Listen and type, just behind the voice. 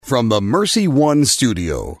from the Mercy One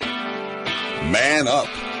studio. Man Up,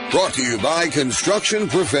 brought to you by Construction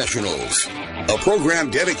Professionals, a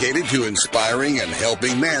program dedicated to inspiring and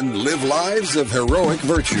helping men live lives of heroic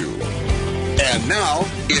virtue. And now,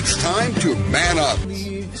 it's time to Man Up.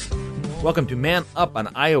 Welcome to Man Up on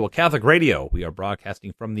Iowa Catholic Radio. We are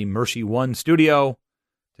broadcasting from the Mercy One studio.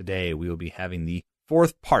 Today, we will be having the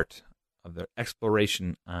fourth part of the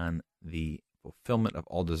exploration on the fulfillment of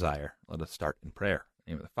all desire. Let us start in prayer.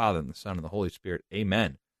 In the name of the Father, and the Son, and the Holy Spirit.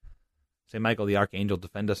 Amen. St. Michael the Archangel,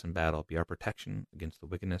 defend us in battle. Be our protection against the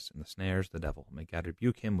wickedness and the snares of the devil. May God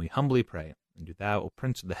rebuke him, we humbly pray. And do thou, O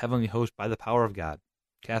Prince of the heavenly host, by the power of God,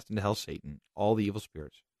 cast into hell Satan, all the evil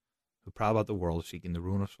spirits, who prowl about the world seeking the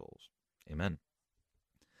ruin of souls. Amen. In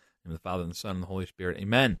the name of the Father, and the Son, and the Holy Spirit.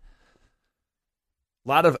 Amen. A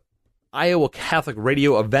lot of Iowa Catholic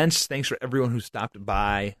Radio events. Thanks for everyone who stopped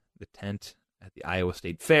by the tent at the Iowa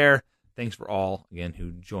State Fair. Thanks for all, again,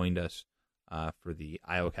 who joined us for the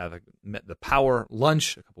Iowa Catholic, the Power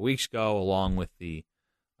Lunch a couple weeks ago, along with the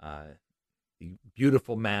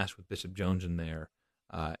beautiful Mass with Bishop Jones in there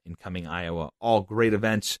in Cumming, Iowa. All great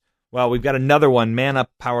events. Well, we've got another one. Man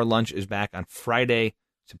Up Power Lunch is back on Friday,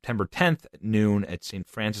 September 10th at noon at St.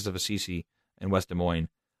 Francis of Assisi in West Des Moines.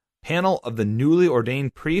 Panel of the newly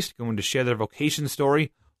ordained priests going to share their vocation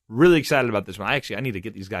story. Really excited about this one. I need to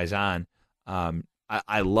get these guys on.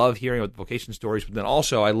 I love hearing about the vocation stories, but then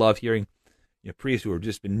also I love hearing priests who have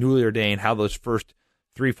just been newly ordained, how those first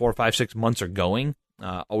 3, 4, 5, 6 months are going.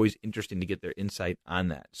 Always interesting to get their insight on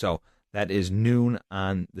that. So that is noon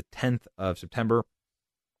on the 10th of September.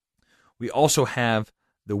 We also have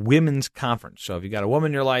the Women's Conference. So if you got a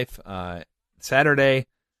woman in your life, Saturday,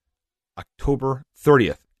 October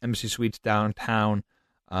 30th, Embassy Suites downtown.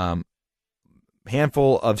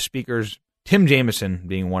 Handful of speakers, Tim Jameson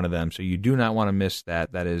being one of them, so you do not want to miss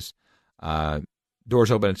that. That is doors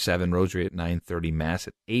open at 7, rosary at 9:30, Mass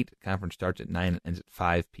at 8. Conference starts at 9 and ends at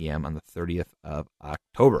 5 p.m. on the 30th of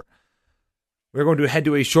October. We're going to head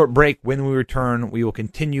to a short break. When we return, we will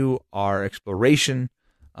continue our exploration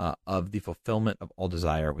of the fulfillment of all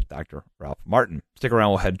desire with Dr. Ralph Martin. Stick around.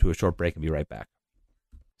 We'll head to a short break and be right back.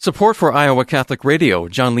 Support for Iowa Catholic Radio,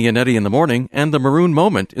 John Leonetti in the Morning, and The Maroon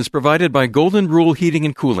Moment is provided by Golden Rule Heating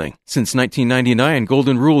and Cooling. Since 1999,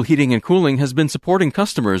 Golden Rule Heating and Cooling has been supporting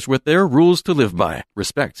customers with their rules to live by: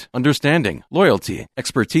 respect, understanding, loyalty,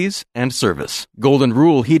 expertise, and service. Golden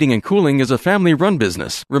Rule Heating and Cooling is a family-run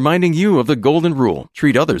business, reminding you of the Golden Rule.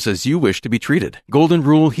 Treat others as you wish to be treated. Golden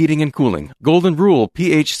Rule Heating and Cooling.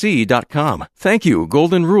 GoldenRulePHC.com. Thank you,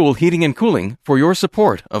 Golden Rule Heating and Cooling, for your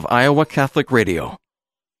support of Iowa Catholic Radio.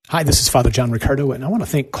 Hi, this is Father John Ricardo, and I want to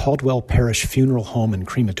thank Caldwell Parish Funeral Home and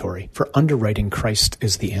Crematory for underwriting Christ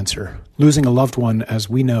is the Answer. Losing a loved one, as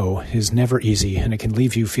we know, is never easy, and it can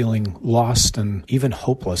leave you feeling lost and even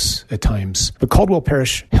hopeless at times. But Caldwell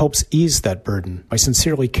Parish helps ease that burden by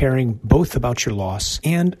sincerely caring both about your loss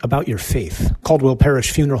and about your faith. Caldwell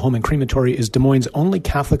Parish Funeral Home and Crematory is Des Moines' only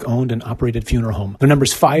Catholic-owned and operated funeral home. Their number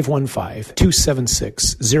is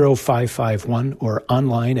 515-276-0551 or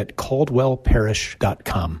online at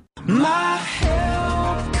caldwellparish.com. My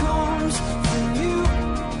help comes from you.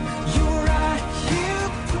 You're right here.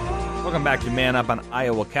 Welcome back to Man Up on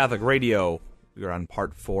Iowa Catholic Radio. We are on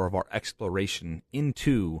part 4 of our exploration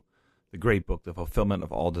into the great book, The Fulfillment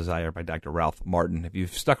of All Desire by Dr. Ralph Martin. If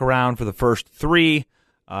you've stuck around for the first 3,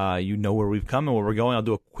 you know where we've come and where we're going. I'll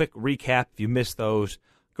do a quick recap. If you missed those,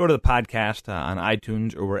 go to the podcast on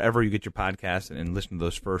iTunes or wherever you get your podcast and listen to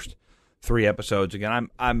those first 3 episodes. Again,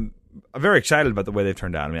 I'm very excited about the way they've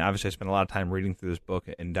turned out. I mean, obviously, I spent a lot of time reading through this book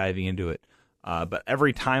and diving into it. But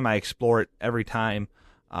every time I explore it, every time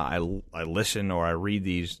I listen or I read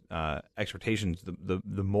these exhortations,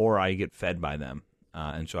 the more I get fed by them.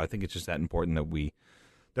 And so I think it's just that important that we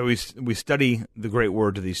study the great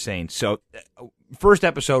words of these saints. So, first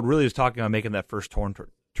episode really is talking about making that first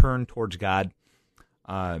turn towards God,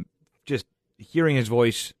 just hearing His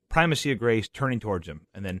voice, primacy of grace, turning towards Him,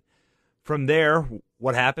 and then from there,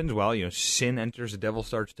 what happens? Well, sin enters. The devil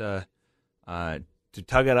starts to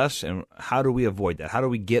tug at us, and how do we avoid that? How do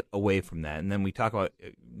we get away from that? And then we talk about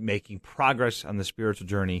making progress on the spiritual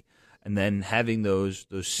journey, and then having those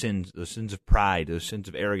sins of pride, those sins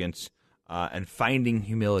of arrogance, and finding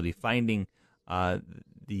humility, finding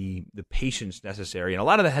the patience necessary. And a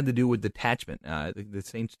lot of that had to do with detachment. The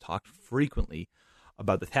saints talked frequently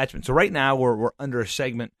about detachment. So right now we're under a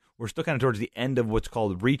segment. We're still kind of towards the end of what's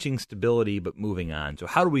called reaching stability, but moving on. So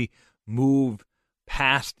how do we move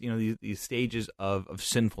past these stages of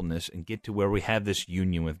sinfulness and get to where we have this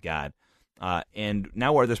union with God? And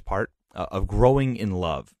now we're at this part of growing in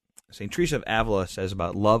love. St. Teresa of Avila says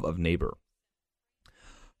about love of neighbor: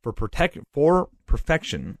 For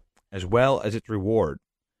perfection, as well as its reward,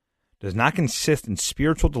 does not consist in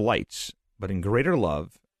spiritual delights, but in greater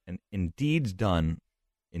love and in deeds done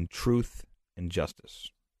in truth and justice.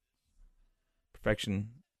 Perfection,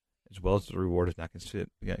 as well as the reward, does not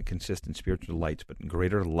consist in spiritual delights, but in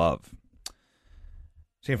greater love.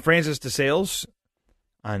 St. Francis de Sales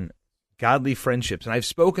on godly friendships. And I've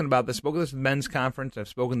spoken about this, spoken this at the men's conference. I've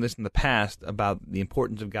spoken this in the past about the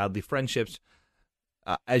importance of godly friendships.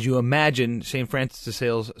 As you imagine, St. Francis de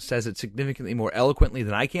Sales says it significantly more eloquently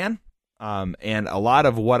than I can. And a lot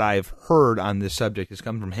of what I've heard on this subject has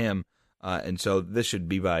come from him. And so this should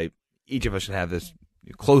be each of us should have this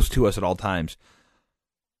close to us at all times.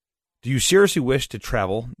 Do you seriously wish to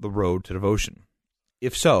travel the road to devotion?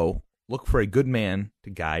 If so, look for a good man to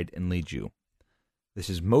guide and lead you. This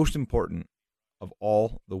is most important of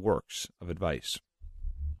all the works of advice.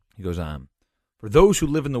 He goes on, for those who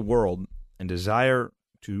live in the world and desire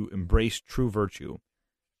to embrace true virtue,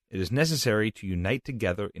 it is necessary to unite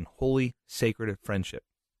together in holy, sacred friendship.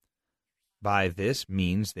 By this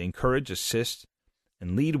means they encourage, assist,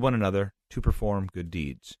 and lead one another to perform good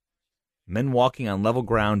deeds. Men walking on level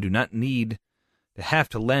ground do not need to have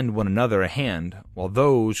to lend one another a hand, while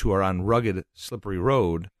those who are on rugged, slippery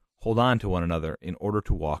road hold on to one another in order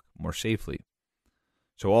to walk more safely.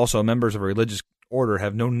 So also members of a religious order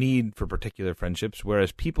have no need for particular friendships,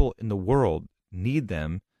 whereas people in the world need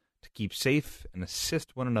them to keep safe and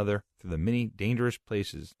assist one another through the many dangerous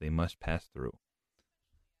places they must pass through.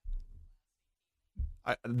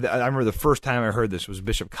 I remember the first time I heard this was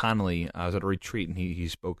Bishop Connolly. I was at a retreat, and he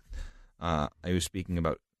spoke. I was speaking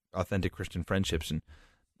about authentic Christian friendships, and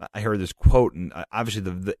I heard this quote, and obviously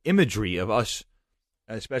the imagery of us,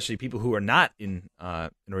 especially people who are not in a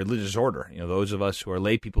religious order, those of us who are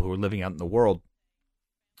lay people who are living out in the world,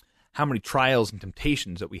 how many trials and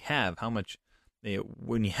temptations that we have, how much,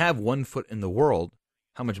 when you have one foot in the world,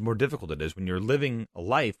 how much more difficult it is. When you're living a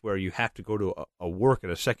life where you have to go to a work at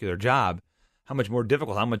a secular job, how much more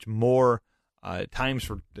difficult, how much more times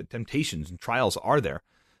for temptations and trials are there.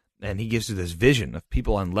 And he gives you this vision of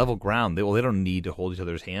people on level ground. They don't need to hold each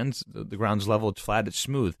other's hands. The ground's level, it's flat, it's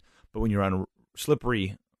smooth. But when you're on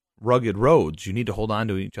slippery, rugged roads, you need to hold on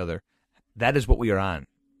to each other. That is what we are on,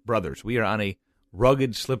 brothers. We are on a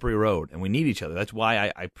rugged, slippery road, and we need each other. That's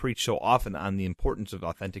why I preach so often on the importance of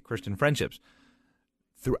authentic Christian friendships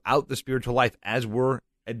throughout the spiritual life as we're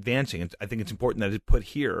advancing. I think it's important that it's put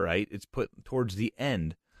here, right? It's put towards the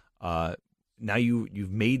end. Now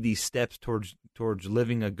you've made these steps towards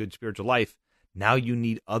living a good spiritual life. Now you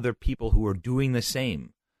need other people who are doing the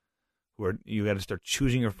same. You got to start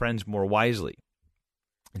choosing your friends more wisely.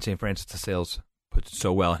 And St. Francis de Sales puts it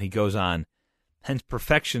so well, and he goes on, hence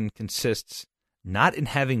perfection consists not in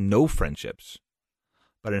having no friendships,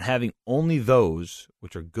 but in having only those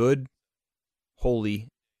which are good, holy,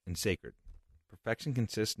 and sacred. Perfection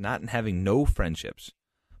consists not in having no friendships,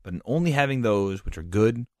 but in only having those which are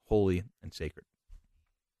good, holy, and sacred.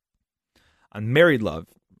 On married love,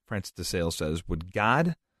 Francis de Sales says, Would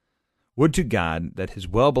to God that his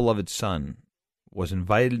well-beloved Son was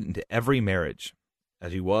invited into every marriage,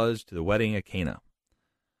 as he was to the wedding at Cana.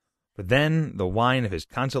 For then the wine of his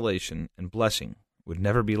consolation and blessing would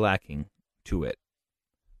never be lacking to it,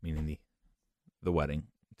 meaning the wedding,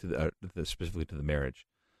 specifically to the marriage.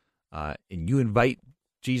 And you invite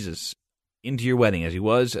Jesus into your wedding, as he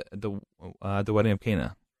was at the wedding of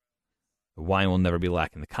Cana. The wine will never be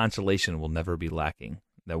lacking. The consolation will never be lacking.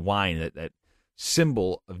 That wine, that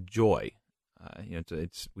symbol of joy.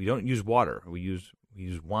 We don't use water. We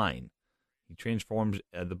use wine. He transforms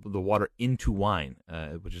the water into wine,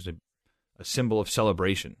 which is a symbol of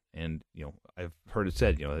celebration. And I've heard it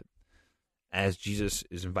said, that as Jesus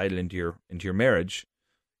is invited into your marriage,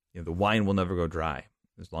 the wine will never go dry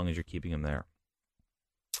as long as you're keeping him there.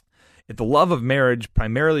 If the love of marriage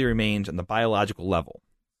primarily remains on the biological level,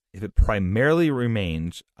 if it primarily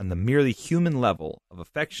remains on the merely human level of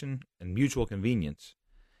affection and mutual convenience,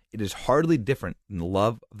 it is hardly different than the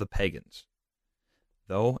love of the pagans.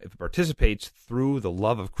 Though, if it participates through the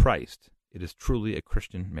love of Christ, it is truly a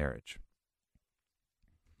Christian marriage.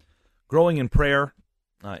 Growing in prayer,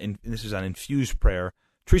 this is on infused prayer,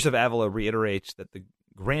 Teresa of Avila reiterates that the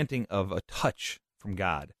granting of a touch from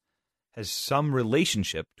God has some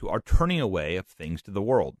relationship to our turning away of things to the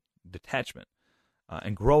world, detachment,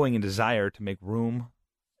 and growing in desire to make room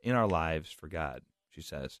in our lives for God, she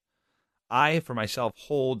says. I, for myself,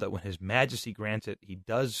 hold that when His Majesty grants it, He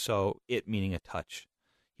does so, it meaning a touch.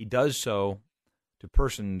 He does so to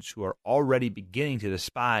persons who are already beginning to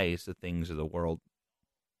despise the things of the world.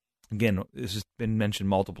 Again, this has been mentioned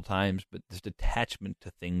multiple times, but this detachment to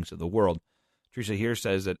things of the world, Teresa here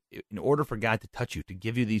says that in order for God to touch you, to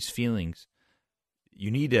give you these feelings, you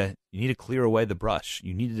need to clear away the brush.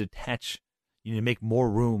 You need to detach. You need to make more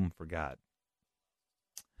room for God.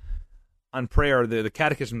 On prayer, the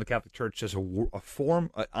Catechism of the Catholic Church says a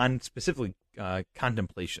form on specifically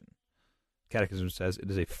contemplation. Catechism says it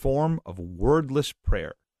is a form of wordless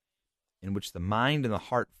prayer in which the mind and the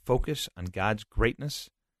heart focus on God's greatness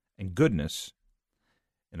and goodness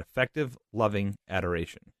in effective, loving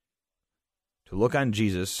adoration. To look on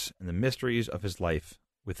Jesus and the mysteries of his life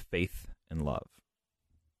with faith and love.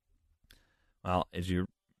 Well, as you're,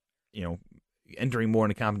 entering more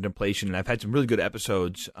into contemplation, and I've had some really good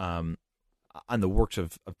episodes on the works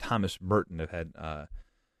of Thomas Merton. I've had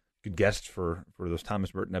good guests for those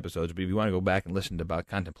Thomas Merton episodes. But if you want to go back and listen to about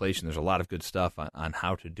contemplation, there's a lot of good stuff on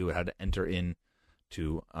how to do it, how to enter in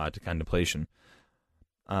to contemplation.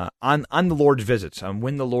 On the Lord's visits,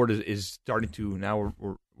 when the Lord is starting to, now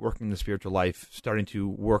we're working the spiritual life, starting to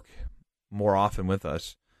work more often with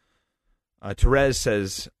us. Therese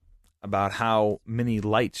says about how many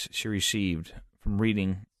lights she received from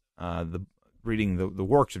reading the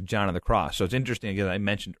works of John of the Cross. So it's interesting, again, I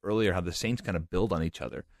mentioned earlier how the saints kind of build on each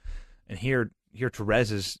other. And here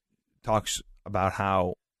Therese talks about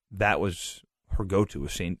how that was her go-to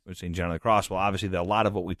with Saint John of the Cross. Well, obviously, a lot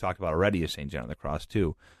of what we've talked about already is Saint John of the Cross,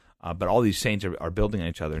 too. But all these saints are building on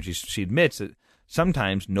each other. And she admits that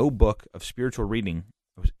sometimes no book of spiritual reading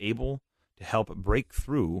was able to help break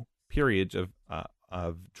through periods of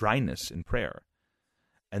dryness in prayer.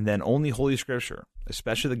 And then only Holy Scripture,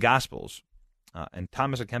 especially the Gospels, and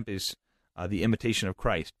Thomas à Kempis' The Imitation of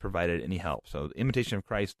Christ provided any help. So the Imitation of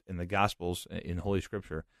Christ in the Gospels in Holy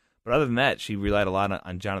Scripture. But other than that, she relied a lot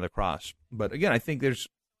on John of the Cross. But again, I think there's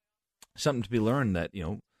something to be learned that,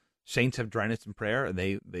 saints have dryness in prayer, and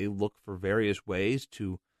they look for various ways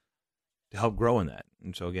to help grow in that.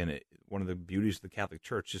 And so again, one of the beauties of the Catholic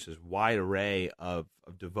Church is this wide array of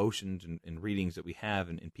devotions and readings that we have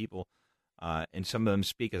in people. And some of them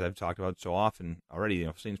speak, as I've talked about so often already.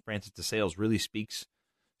 St. Francis de Sales really speaks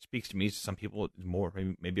to me. Some people more,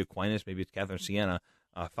 maybe Aquinas, maybe it's Catherine of Siena.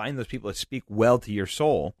 Find those people that speak well to your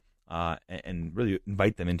soul and really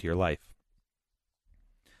invite them into your life.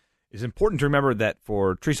 It's important to remember that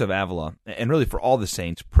for Teresa of Avila, and really for all the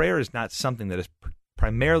saints, prayer is not something that is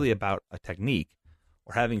primarily about a technique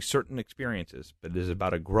or having certain experiences, but it is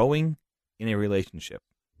about a growing in a relationship.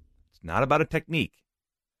 It's not about a technique.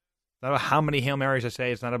 It's not about how many Hail Marys I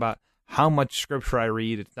say. It's not about how much Scripture I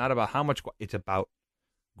read. It's not about how much. It's about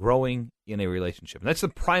growing in a relationship. And that's the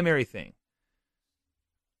primary thing.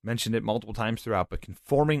 Mentioned it multiple times throughout, but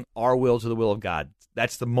conforming our will to the will of God.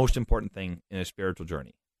 That's the most important thing in a spiritual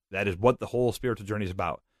journey. That is what the whole spiritual journey is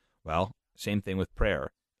about. Well, same thing with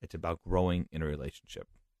prayer. It's about growing in a relationship.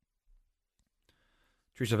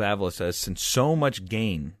 Teresa of Avila says, since so much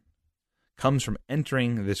gain comes from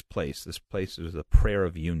entering this place is the prayer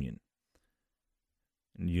of union,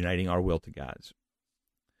 and uniting our will to God's.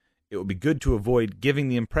 It would be good to avoid giving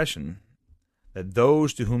the impression that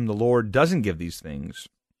those to whom the Lord doesn't give these things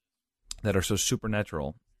that are so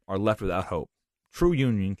supernatural are left without hope. True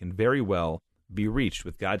union can very well be reached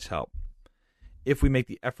with God's help if we make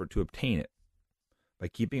the effort to obtain it by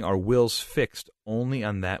keeping our wills fixed only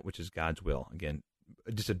on that which is God's will. Again,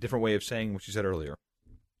 just a different way of saying what you said earlier.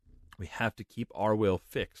 We have to keep our will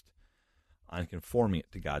fixed on conforming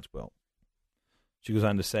it to God's will. She goes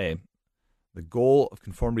on to say, the goal of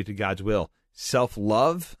conformity to God's will,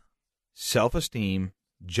 self-love, self-esteem,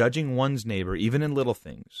 judging one's neighbor, even in little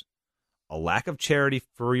things, a lack of charity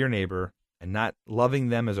for your neighbor, and not loving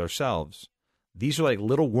them as ourselves, these are like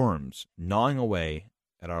little worms gnawing away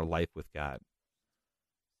at our life with God.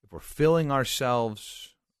 If we're filling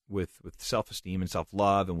ourselves with self-esteem and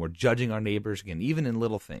self-love, and we're judging our neighbors, again, even in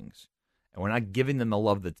little things, and we're not giving them the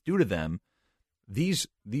love that's due to them, these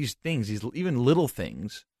things, these even little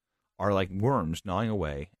things, are like worms gnawing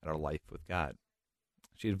away at our life with God.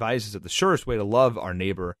 She advises that the surest way to love our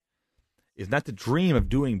neighbor is not to dream of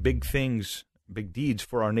doing big things, big deeds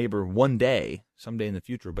for our neighbor one day, someday in the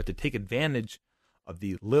future, but to take advantage of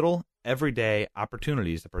the little everyday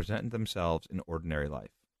opportunities that present themselves in ordinary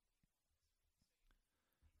life.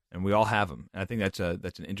 And we all have them. And I think that's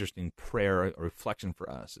an interesting prayer or reflection for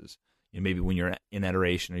us. Is maybe when you're in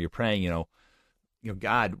adoration or you're praying,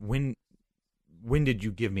 God, when did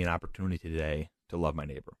you give me an opportunity today to love my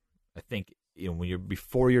neighbor? I think when you're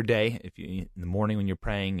before your day, if you in the morning when you're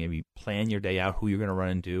praying, maybe plan your day out, who you're going to run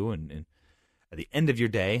into, and at the end of your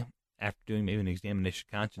day, after doing maybe an examination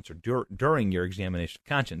of conscience or during your examination of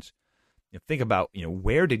conscience, think about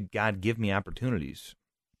where did God give me opportunities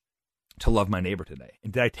to love my neighbor today,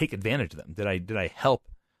 and did I take advantage of them? Did I help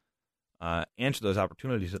answer those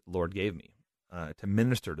opportunities that the Lord gave me to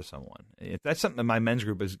minister to someone. That's something that my men's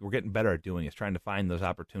group we're getting better at doing, is trying to find those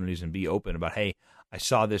opportunities and be open about, hey, I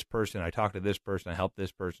saw this person, I talked to this person, I helped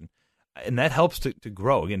this person. And that helps to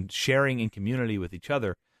grow. Again, sharing in community with each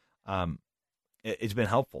other, it's been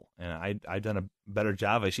helpful. And I've done a better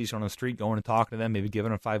job. I see someone on the street, going and talking to them, maybe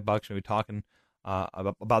giving them $5, maybe talking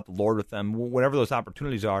about the Lord with them, whatever those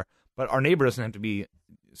opportunities are. But our neighbor doesn't have to be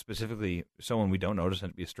specifically someone we don't know, doesn't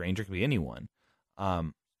have to be a stranger, it can be anyone.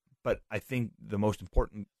 But I think the most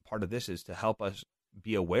important part of this is to help us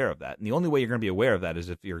be aware of that. And the only way you're going to be aware of that is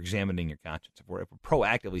if you're examining your conscience, if we're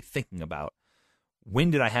proactively thinking about,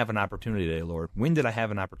 when did I have an opportunity today, Lord? When did I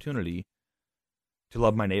have an opportunity to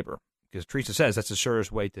love my neighbor? Because Teresa says that's the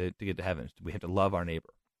surest way to get to heaven. We have to love our neighbor.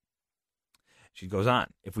 She goes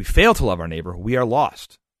on, if we fail to love our neighbor, we are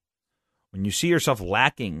lost. When you see yourself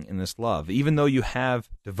lacking in this love, even though you have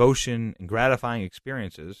devotion and gratifying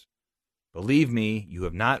experiences, believe me, you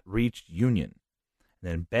have not reached union.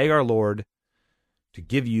 And then beg our Lord to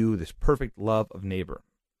give you this perfect love of neighbor.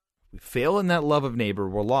 If we fail in that love of neighbor,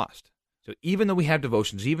 we're lost. So even though we have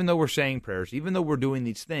devotions, even though we're saying prayers, even though we're doing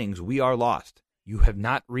these things, we are lost. You have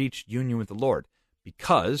not reached union with the Lord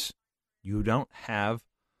because you don't have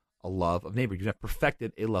a love of neighbor. You've not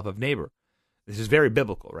perfected a love of neighbor. This is very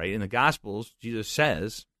biblical, right? In the Gospels, Jesus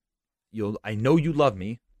says, I know you love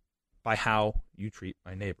me by how you treat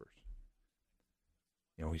my neighbors.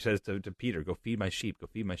 He says to Peter, go feed my sheep, go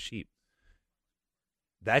feed my sheep.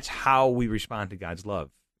 That's how we respond to God's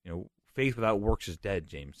love. Faith without works is dead,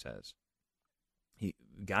 James says.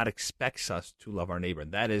 God expects us to love our neighbor.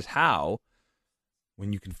 And that is how,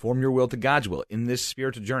 when you conform your will to God's will in this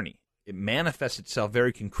spiritual journey, it manifests itself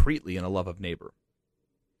very concretely in a love of neighbor.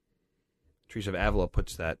 Teresa of Avila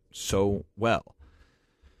puts that so well.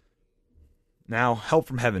 Now, help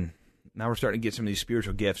from heaven. Now we're starting to get some of these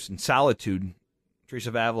spiritual gifts. In solitude, Teresa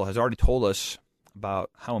of Avila has already told us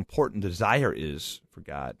about how important desire is for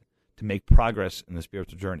God to make progress in the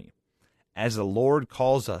spiritual journey. As the Lord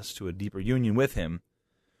calls us to a deeper union with Him,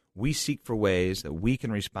 we seek for ways that we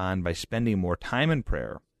can respond by spending more time in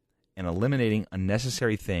prayer and eliminating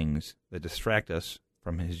unnecessary things that distract us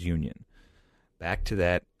from His union. Back to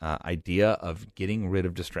that idea of getting rid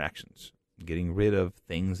of distractions, getting rid of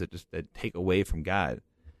things that take away from God.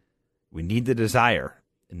 We need the desire.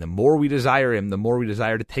 And the more we desire Him, the more we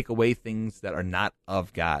desire to take away things that are not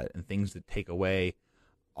of God and things that take away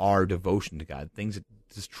our devotion to God, things that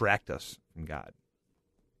distract us from God.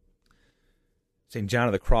 St. John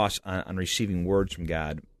of the Cross on receiving words from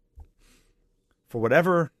God. For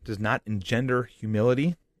whatever does not engender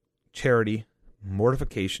humility, charity,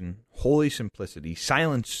 mortification, holy simplicity,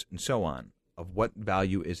 silence, and so on, of what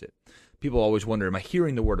value is it? People always wonder, am I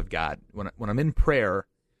hearing the word of God? When I'm in prayer,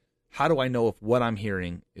 how do I know if what I'm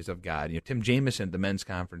hearing is of God? Tim Jamieson at the men's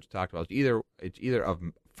conference talked about it's either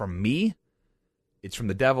from me, it's from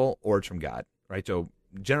the devil, or it's from God, right? So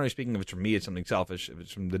generally speaking, if it's from me, it's something selfish. If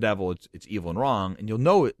it's from the devil, it's evil and wrong, and you'll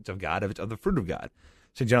know it's of God if it's of the fruit of God.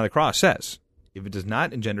 St. John of the Cross says, if it does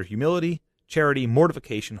not engender humility, charity,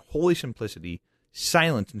 mortification, holy simplicity,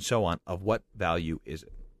 silence, and so on, of what value is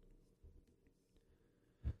it?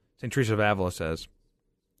 St. Teresa of Avila says,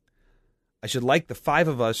 I should like the 5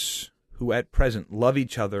 of us who at present love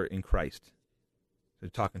each other in Christ. They're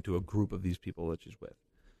talking to a group of these people that she's with.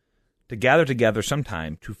 To gather together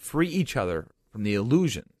sometime to free each other from the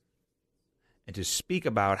illusion and to speak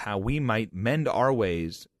about how we might mend our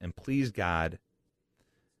ways and please God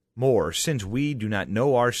more, since we do not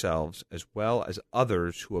know ourselves as well as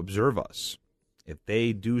others who observe us, if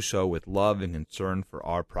they do so with love and concern for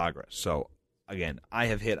our progress. So, again, I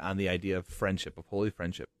have hit on the idea of friendship, of holy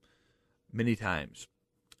friendship, many times.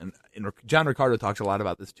 And John Ricardo talks a lot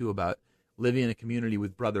about this, too, about living in a community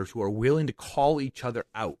with brothers who are willing to call each other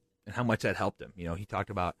out and how much that helped him. He talked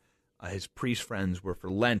about his priest friends were for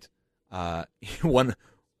Lent. And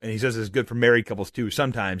he says it's good for married couples, too,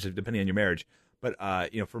 sometimes, depending on your marriage. But,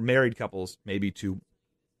 for married couples, maybe to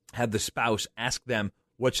have the spouse ask them,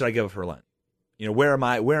 what should I give for Lent? Where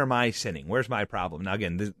am I sinning? Where's my problem? Now,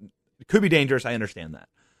 again, it could be dangerous. I understand that.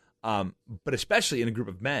 But especially in a group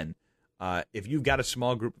of men, if you've got a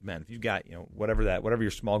small group of men, if you've got, whatever your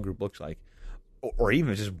small group looks like, or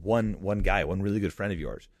even just one guy, one really good friend of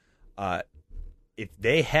yours, if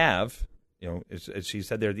they have, as she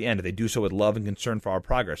said there at the end, if they do so with love and concern for our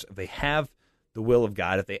progress, if they have the will of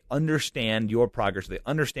God, if they understand your progress, if they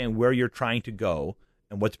understand where you're trying to go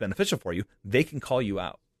and what's beneficial for you, they can call you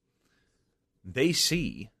out. They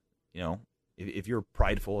see, if you're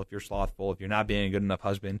prideful, if you're slothful, if you're not being a good enough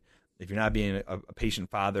husband, if you're not being a patient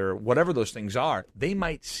father, whatever those things are, they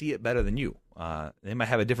might see it better than you. They might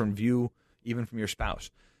have a different view even from your spouse.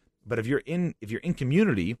 But if you're in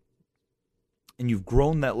community and you've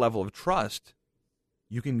grown that level of trust,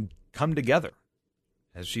 you can come together,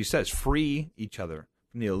 as she says, free each other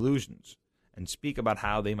from the illusions and speak about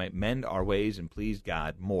how they might mend our ways and please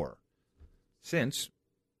God more. Since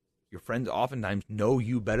your friends oftentimes know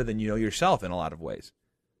you better than you know yourself in a lot of ways.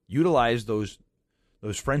 Utilize those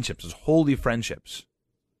friendships, those holy friendships,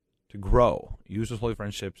 to grow. Use those holy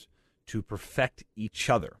friendships to perfect each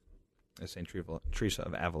other, as St. Teresa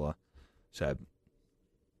of Avila said.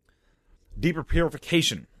 Deeper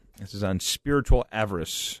purification. This is on spiritual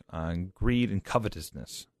avarice, on greed and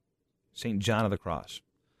covetousness. St. John of the Cross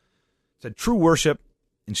said, true worship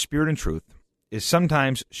in spirit and truth is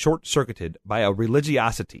sometimes short-circuited by a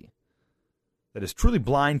religiosity that is truly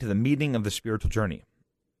blind to the meaning of the spiritual journey,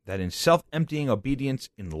 that in self-emptying obedience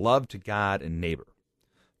in love to God and neighbor.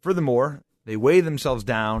 Furthermore, they weigh themselves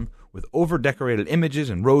down with over-decorated images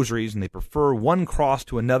and rosaries, and they prefer one cross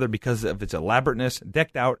to another because of its elaborateness,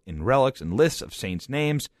 decked out in relics and lists of saints'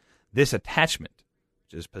 names. This attachment,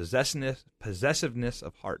 which is possessiveness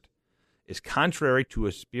of heart, is contrary to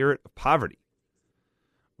a spirit of poverty,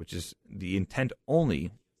 which is the intent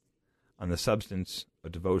only on the substance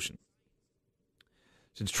of devotion.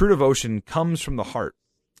 Since true devotion comes from the heart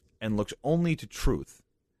and looks only to truth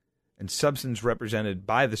and substance represented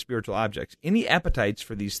by the spiritual objects, any appetites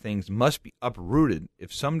for these things must be uprooted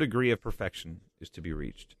if some degree of perfection is to be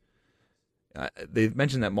reached. They've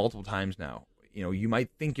mentioned that multiple times now. You know, you might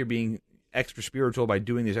think you're being extra spiritual by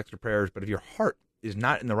doing these extra prayers, but if your heart is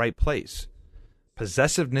not in the right place,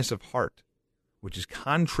 possessiveness of heart, which is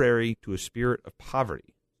contrary to a spirit of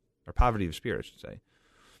poverty, or poverty of spirit, I should say,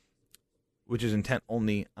 which is intent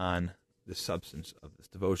only on the substance of this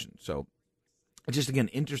devotion. So it's just, again,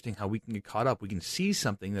 interesting how we can get caught up. We can see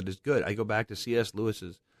something that is good. I go back to C.S.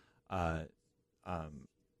 Lewis's, why am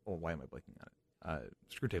I blanking on it?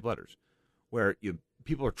 Screwtape Letters, where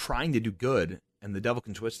people are trying to do good, and the devil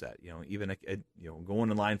can twist that. You know, even going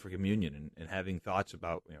in line for communion and having thoughts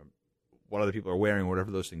about what other people are wearing,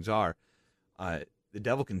 whatever those things are. The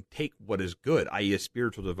devil can take what is good, i.e. a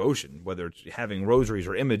spiritual devotion, whether it's having rosaries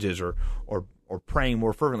or images or praying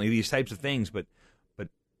more fervently, these types of things, but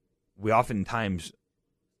we oftentimes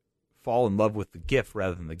fall in love with the gift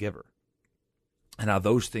rather than the giver. And how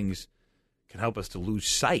those things can help us to lose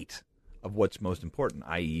sight of what's most important,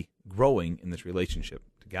 i.e. growing in this relationship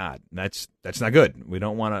to God. And that's not good. We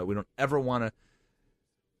don't ever want to,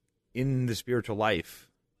 in the spiritual life,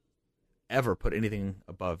 ever put anything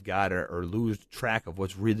above God or lose track of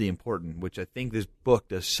what's really important, which I think this book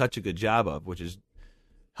does such a good job of, which is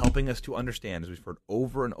helping us to understand, as we've heard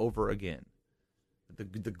over and over again,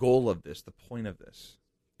 that the goal of this, the point of this,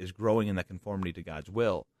 is growing in that conformity to God's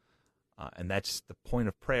will. And that's the point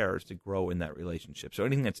of prayer, is to grow in that relationship. So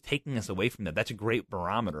anything that's taking us away from that, that's a great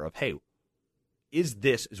barometer of, hey,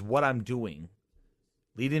 is what I'm doing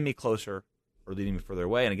leading me closer or leading me further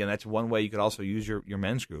away? And again, that's one way you could also use your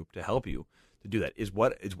men's group to help you to do that.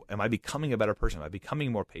 Am I becoming a better person? Am I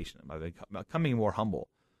becoming more patient? Am I becoming more humble?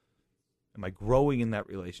 Am I growing in that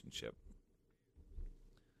relationship?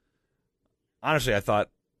 Honestly, I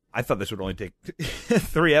thought this would only take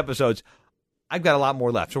 3 episodes. I've got a lot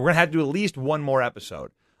more left, so we're going to have to do at least one more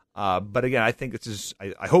episode. But again, I think this is.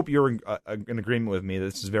 I hope you're in agreement with me that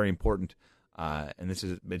this is very important, and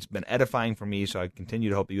it's been edifying for me. So I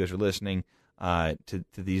continue to hope that you guys are listening to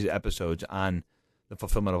these episodes on the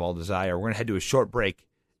fulfillment of all desire. We're going to head to a short break,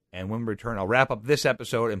 and when we return, I'll wrap up this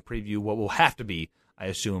episode and preview what will have to be, I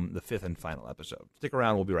assume, the 5th and final episode. Stick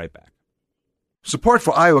around; we'll be right back. Support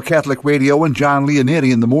for Iowa Catholic Radio and John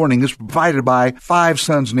Leonetti in the morning is provided by Five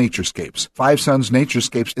Sons Naturescapes. Five Sons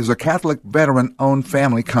Naturescapes is a Catholic veteran-owned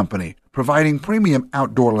family company providing premium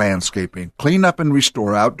outdoor landscaping. Clean up and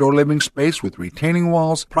restore outdoor living space with retaining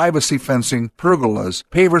walls, privacy fencing, pergolas,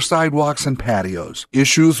 paver sidewalks, and patios.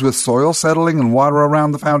 Issues with soil settling and water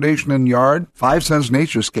around the foundation and yard? Five Sons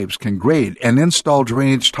Naturescapes can grade and install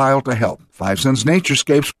drainage tile to help. Five Sons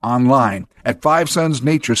Naturescapes online at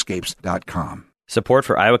fivesonsnaturescapes.com. Support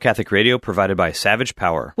for Iowa Catholic Radio provided by Savage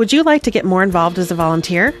Power. Would you like to get more involved as a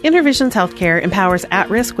volunteer? Intervisions Healthcare empowers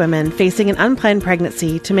at-risk women facing an unplanned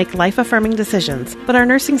pregnancy to make life-affirming decisions, but our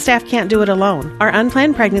nursing staff can't do it alone. Our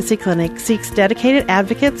Unplanned Pregnancy Clinic seeks dedicated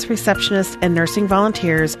advocates, receptionists, and nursing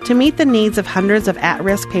volunteers to meet the needs of hundreds of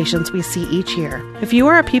at-risk patients we see each year. If you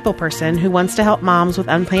are a people person who wants to help moms with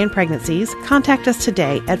unplanned pregnancies, contact us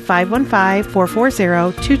today at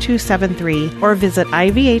 515-440-2273 or visit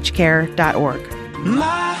ivhcare.org.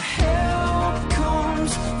 My help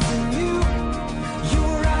comes from you.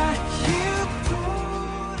 You're right here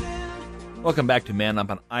pulling. Welcome back to Man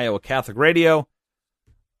Up on Iowa Catholic Radio.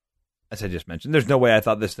 as I just mentioned. There's no way I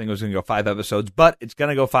thought this thing was going to go 5 episodes, but it's going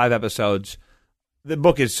to go 5 episodes. The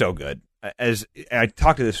book is so good. As I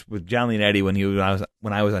talked to this with John Leonetti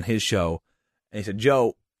when I was on his show, and he said,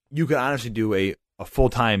 Joe, you could honestly do a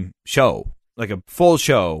full-time show, like a full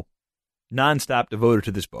show, nonstop devoted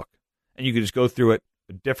to this book. And you could just go through it,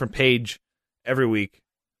 a different page every week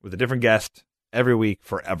with a different guest every week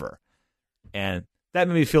forever. And that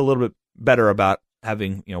made me feel a little bit better about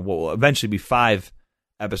having, what will eventually be 5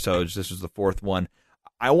 episodes. This was the 4th one.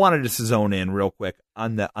 I wanted to zone in real quick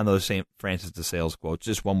on those St. Francis de Sales quotes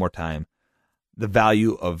just one more time. The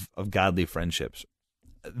value of godly friendships.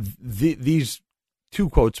 These 2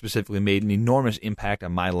 quotes specifically made an enormous impact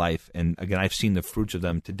on my life, and again, I've seen the fruits of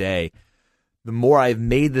them today. The more I've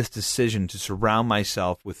made this decision to surround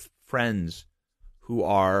myself with friends who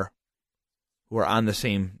are on the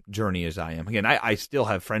same journey as I am. Again, I still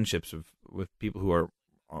have friendships with people who are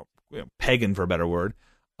pagan, for a better word,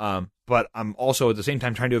 but I'm also at the same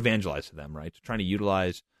time trying to evangelize to them, right? Trying to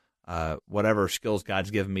utilize whatever skills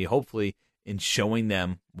God's given me, hopefully, in showing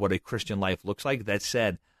them what a Christian life looks like. That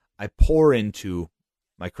said, I pour into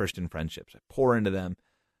my Christian friendships. I pour into them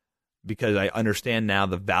because I understand now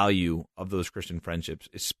the value of those Christian friendships,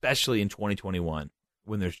 especially in 2021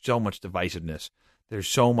 when there's so much divisiveness. There's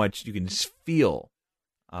so much, you can just feel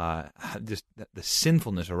just the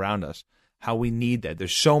sinfulness around us, how we need that.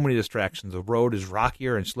 There's so many distractions. The road is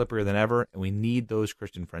rockier and slipperier than ever, and we need those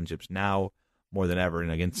Christian friendships now more than ever.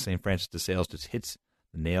 And again, St. Francis de Sales just hits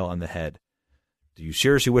the nail on the head. Do you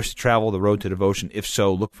seriously wish to travel the road to devotion? If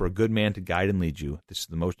so, look for a good man to guide and lead you. This is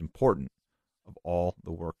the most important of all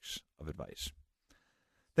the works of advice.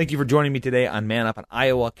 Thank you for joining me today on Man Up on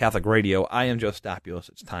Iowa Catholic Radio. I am Joe Stopulus.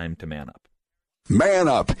 It's time to man up. Man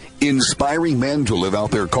Up, inspiring men to live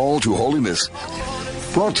out their call to holiness.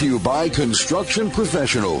 Brought to you by Construction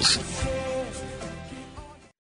Professionals.